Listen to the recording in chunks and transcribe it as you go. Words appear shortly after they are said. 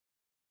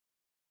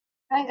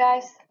Hi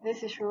guys,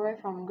 this is Roy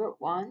from Group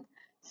 1.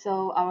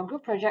 So our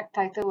group project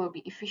title will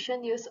be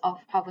Efficient Use of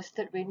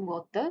Harvested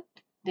Rainwater.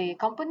 The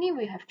company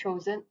we have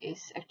chosen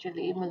is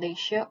actually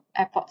Malaysia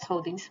Airports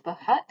Holdings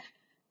Berhad.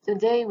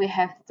 Today we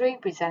have three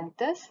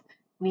presenters,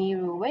 me,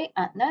 Ruwei,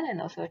 Adnan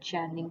and also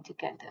Chianing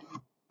together.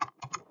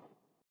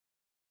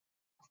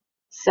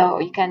 So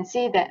you can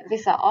see that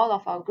these are all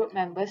of our group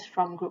members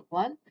from Group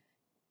 1.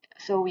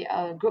 So we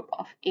are a group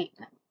of 8.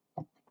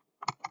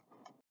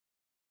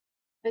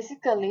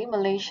 Basically,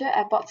 Malaysia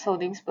Airports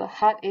Holdings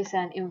Berhad is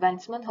an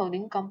investment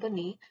holding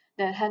company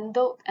that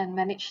handled and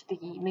managed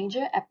the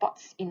major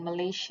airports in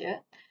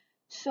Malaysia.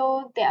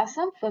 So there are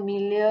some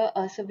familiar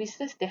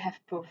services they have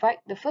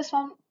provided. The first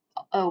one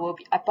will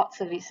be airport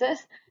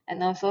services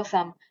and also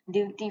some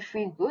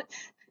duty-free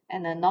goods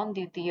and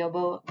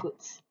non-dutiable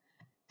goods.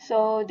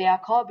 So their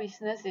core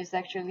business is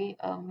actually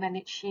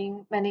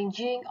managing,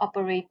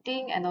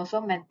 operating, and also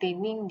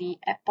maintaining the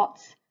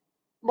airports,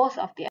 most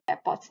of the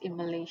airports in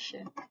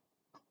Malaysia.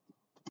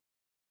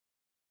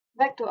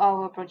 Back to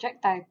our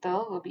project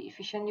title will be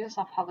efficient use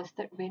of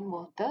harvested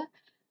rainwater.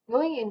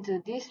 Going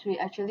into this, we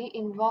actually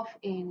involve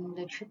in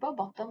the triple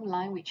bottom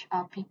line, which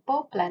are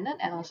people, planet,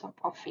 and also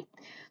profit.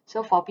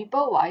 So for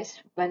people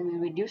wise, when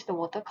we reduce the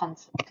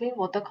clean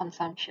water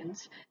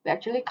consumptions, we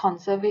actually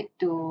conserve it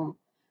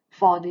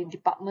for the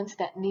departments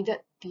that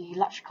needed the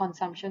large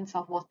consumptions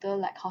of water,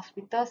 like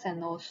hospitals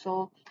and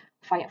also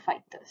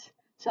firefighters.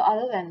 So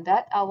other than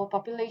that, our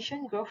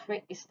population growth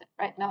rate is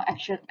right now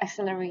actually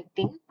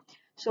accelerating.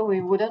 So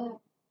we wouldn't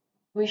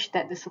wish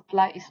that the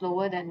supply is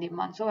lower than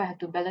demand. So I have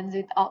to balance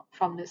it out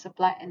from the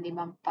supply and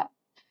demand part.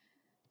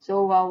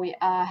 So while we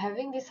are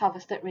having this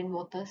harvested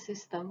rainwater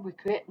system, we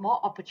create more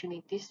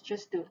opportunities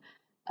just to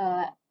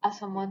ask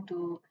someone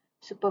to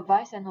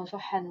supervise and also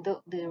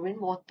handle the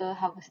rainwater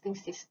harvesting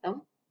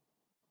system.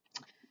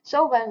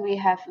 So when we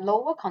have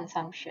lower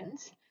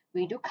consumptions,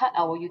 we do cut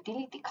our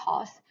utility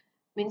costs,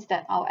 means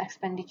that our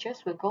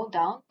expenditures will go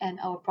down and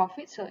our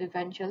profits will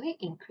eventually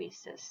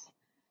increases.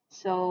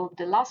 So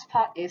the last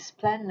part is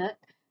Planet,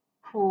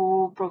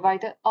 who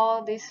provided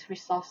all these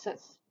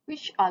resources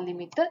which are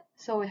limited,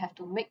 so we have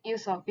to make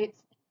use of it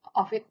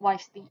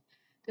wisely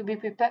to be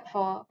prepared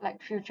for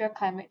like future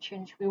climate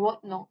change we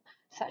won't know,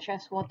 such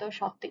as water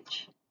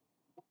shortage.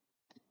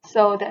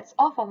 So that's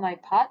all for my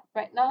part.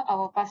 Right now I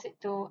will pass it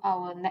to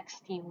our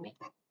next teammate.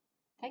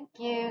 Thank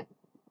you.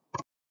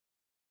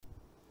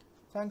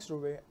 Thanks,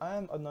 Ruve. I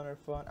am Adnan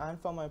Irfan,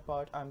 and for my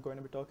part, I'm going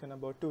to be talking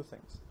about two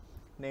things,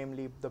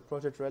 namely the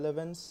project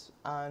relevance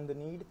and the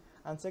need,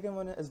 and second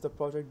one is the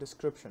project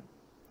description.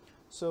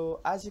 So,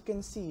 as you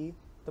can see,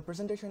 the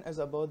presentation is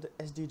about the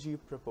SDG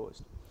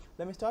proposed.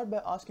 Let me start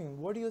by asking,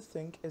 what do you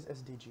think is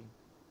SDG?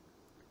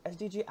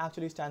 SDG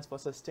actually stands for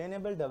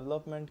Sustainable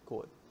Development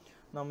Goal.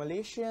 Now,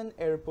 Malaysian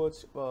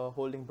Airports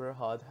Holding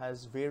Berhad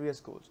has various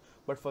goals,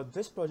 but for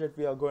this project,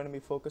 we are going to be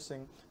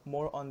focusing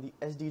more on the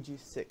SDG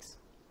 6,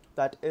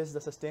 that is the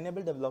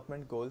Sustainable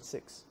Development Goal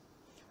 6,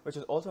 which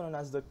is also known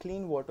as the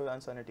Clean Water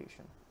and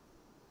Sanitation.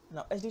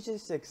 Now, SDG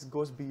 6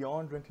 goes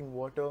beyond drinking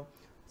water,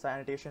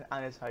 sanitation,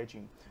 and its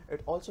hygiene.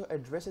 It also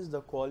addresses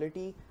the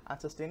quality and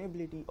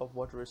sustainability of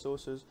water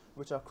resources,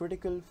 which are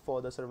critical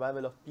for the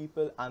survival of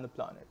people and the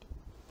planet.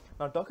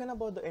 Now, talking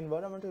about the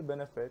environmental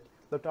benefit,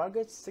 the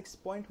target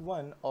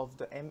 6.1 of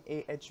the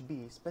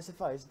MAHB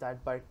specifies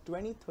that by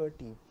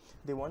 2030,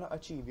 they want to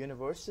achieve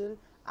universal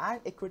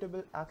and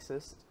equitable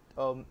access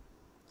to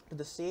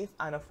the safe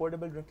and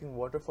affordable drinking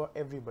water for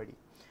everybody.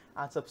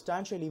 And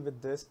substantially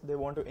with this, they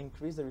want to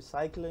increase the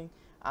recycling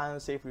and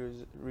safe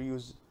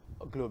reuse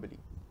globally.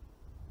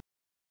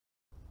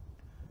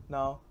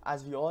 Now,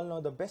 as we all know,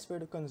 the best way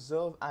to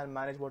conserve and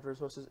manage water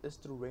resources is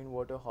through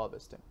rainwater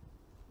harvesting.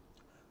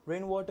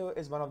 Rainwater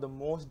is one of the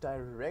most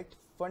direct,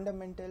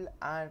 fundamental,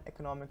 and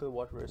economical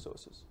water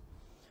resources.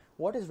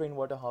 What is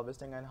rainwater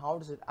harvesting and how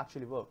does it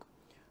actually work?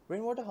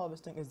 Rainwater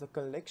harvesting is the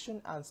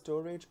collection and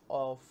storage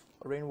of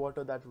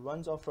rainwater that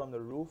runs off from the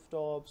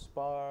rooftops,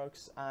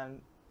 parks,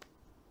 and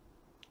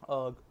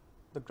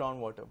the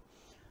groundwater.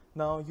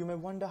 Now, you may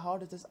wonder, how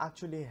does this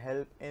actually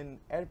help in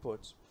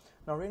airports?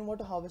 Now,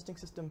 rainwater harvesting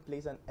system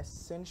plays an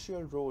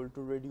essential role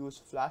to reduce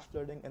flash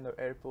flooding in the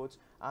airports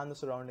and the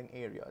surrounding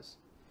areas.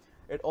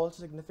 It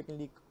also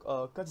significantly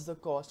cuts the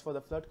cost for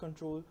the flood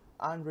control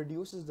and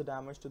reduces the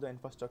damage to the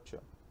infrastructure.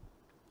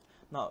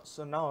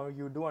 Now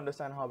you do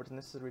understand how it is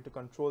necessary to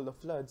control the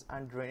floods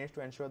and drainage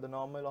to ensure the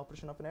normal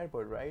operation of an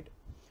airport, right?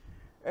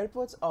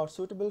 Airports are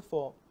suitable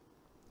for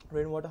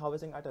rainwater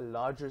harvesting at a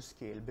larger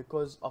scale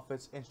because of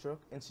its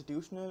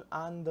institutional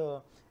and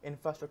the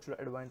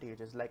infrastructural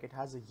advantages, like it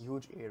has a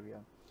huge area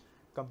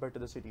compared to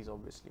the cities,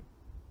 obviously.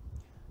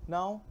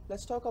 Now,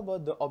 let's talk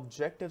about the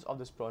objectives of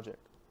this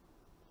project.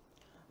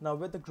 Now,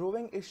 with the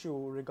growing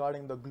issue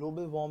regarding the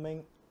global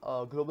warming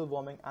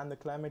and the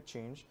climate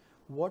change,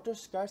 water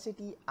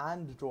scarcity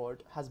and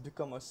drought has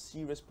become a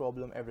serious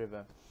problem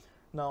everywhere.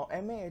 Now,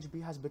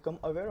 MAHB has become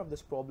aware of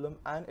this problem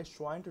and is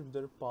trying to do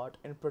their part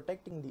in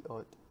protecting the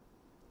earth.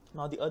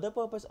 Now, the other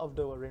purpose of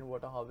the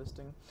rainwater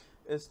harvesting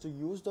is to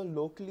use the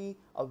locally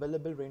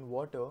available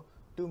rainwater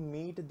to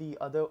meet the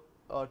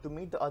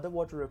other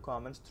water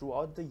requirements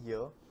throughout the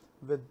year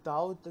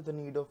without the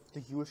need of the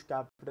huge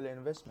capital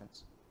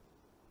investments.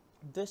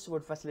 This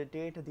would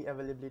facilitate the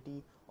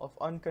availability of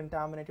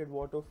uncontaminated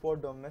water for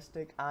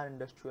domestic and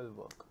industrial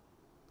work.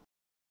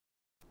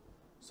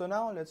 So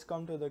now let's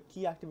come to the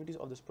key activities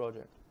of this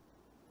project.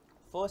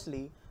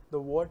 Firstly, the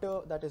water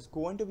that is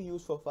going to be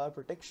used for fire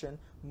protection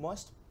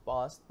must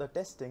pass the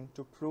testing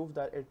to prove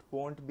that it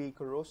won't be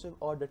corrosive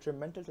or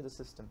detrimental to the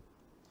system.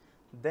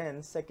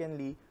 Then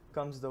secondly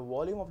comes the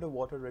volume of the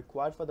water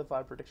required for the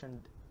fire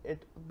protection.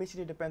 It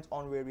basically depends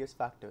on various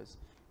factors,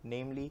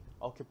 namely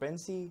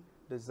occupancy,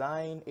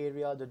 design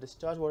area, the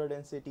discharge water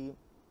density,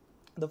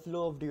 the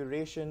flow of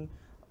duration,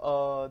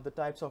 the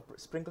types of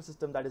sprinkler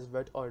system, that is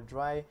wet or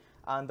dry,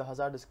 and the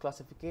hazardous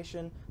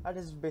classification, that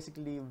is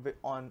basically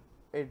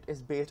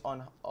based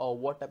on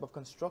what type of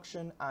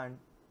construction and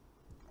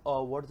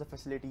what is the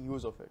facility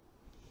use of it.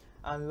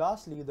 And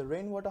lastly, the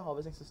rainwater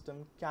harvesting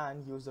system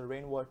can use the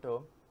rainwater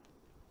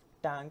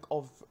tank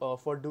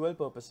for dual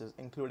purposes,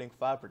 including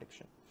fire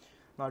protection.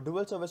 Now,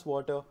 dual service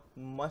water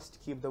must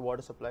keep the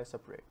water supply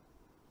separate.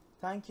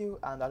 Thank you,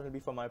 and that will be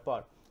for my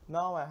part.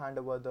 Now I hand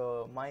over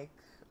the mic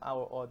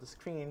or the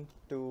screen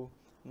to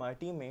my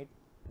teammate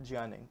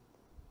Jianing.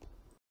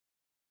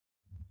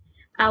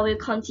 I will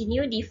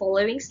continue the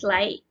following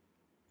slide.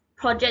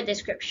 Project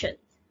description.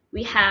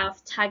 We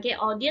have target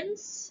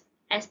audience,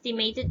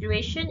 estimated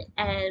duration,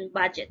 and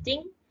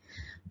budgeting.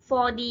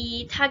 For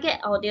the target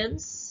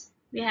audience,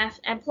 we have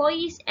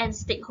employees and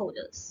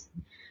stakeholders.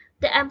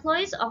 The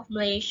employees of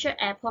Malaysia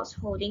Airports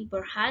Holding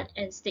Berhad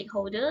and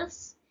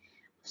stakeholders.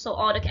 So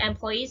all the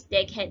employees,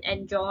 they can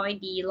enjoy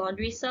the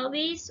laundry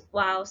service,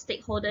 while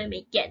stakeholder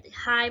may get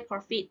high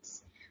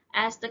profits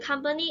as the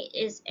company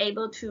is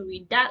able to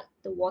reduce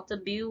the water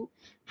bill,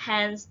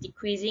 hence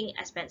decreasing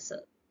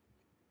expenses.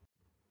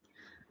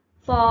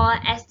 For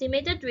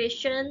estimated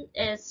duration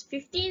is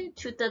 15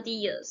 to 30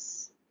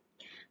 years.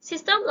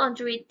 System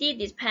longevity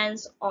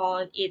depends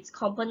on its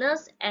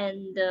components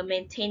and the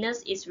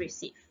maintenance is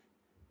received.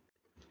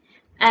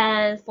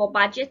 And for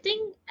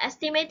budgeting,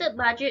 estimated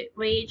budget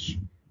range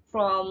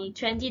from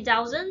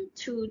 20,000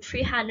 to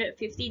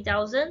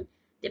 350,000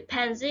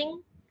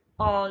 depending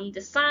on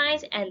the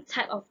size and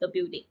type of the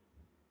building.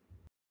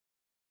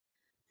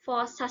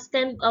 For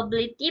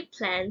sustainability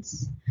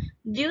plans,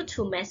 due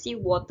to massive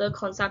water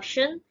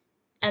consumption,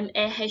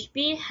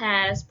 MAHB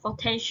has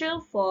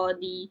potential for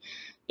the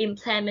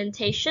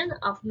implementation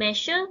of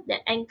measures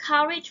that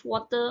encourage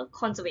water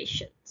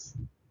conservation.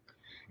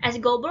 As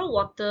global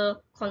water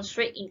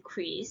constraints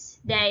increase,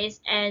 there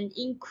is an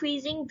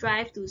increasing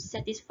drive to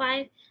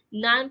satisfy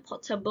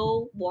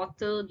non-potable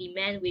water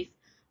demand with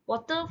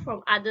water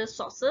from other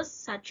sources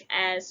such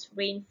as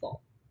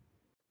rainfall.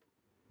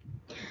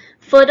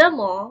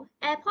 Furthermore,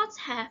 airports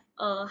have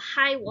a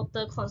high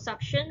water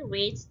consumption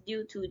rate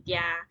due to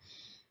their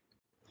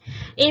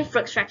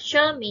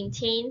infrastructure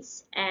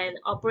maintenance and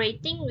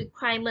operating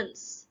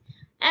requirements.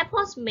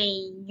 Airports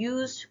may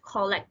use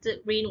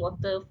collected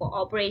rainwater for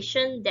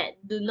operations that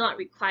do not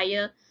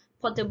require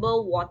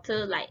potable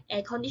water like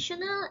air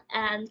conditioner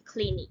and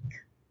cleaning.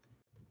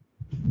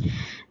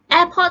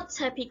 Airports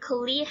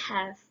typically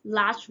have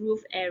large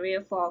roof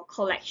area for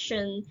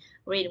collection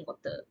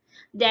rainwater.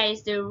 There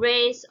is the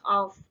risk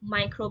of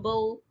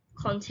microbial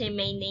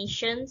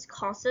contamination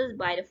caused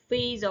by the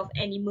feces of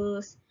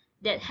animals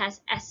that has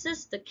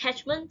accessed the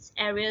catchment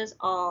areas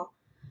or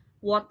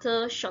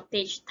water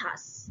shortage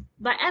tasks.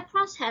 But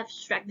airports have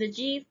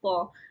strategy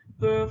for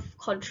birth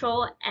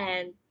control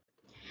and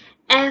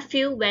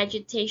airfield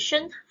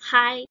vegetation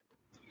high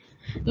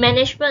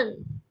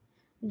management.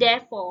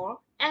 Therefore,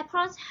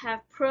 airports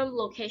have prime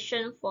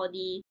location for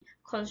the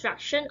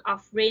construction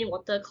of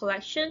rainwater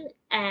collection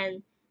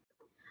and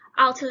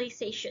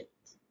utilization.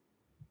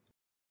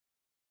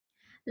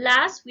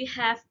 Last, we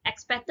have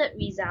expected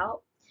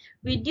result.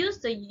 Reduce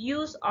the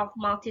use of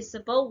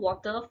municipal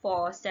water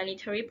for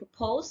sanitary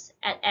purposes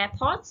at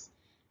airports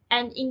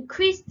and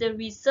increase the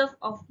reserve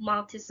of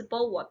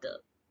municipal water.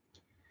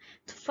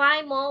 To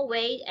find more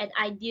ways and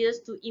ideas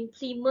to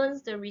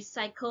implement the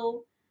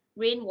recycled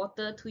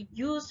rainwater to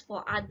use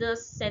for other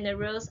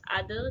scenarios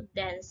other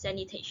than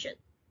sanitation.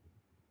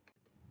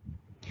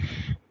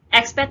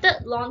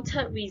 Expected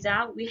long-term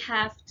result, we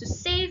have to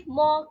save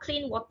more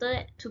clean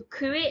water to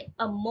create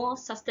a more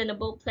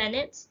sustainable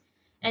planet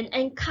and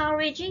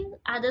encouraging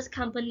other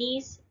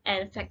companies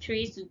and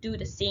factories to do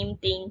the same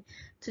thing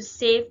to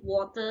save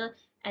water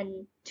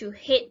and to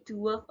head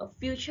toward a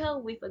future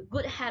with a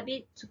good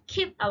habit to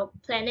keep our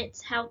planet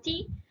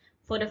healthy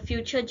for the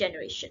future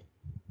generation.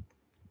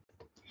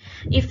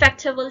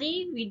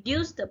 Effectively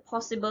reduce the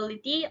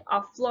possibility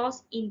of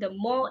loss in the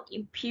more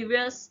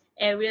imperious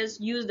areas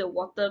use the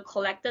water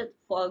collected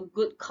for a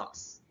good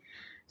cause.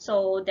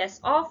 So that's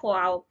all for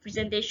our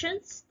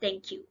presentations.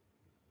 Thank you.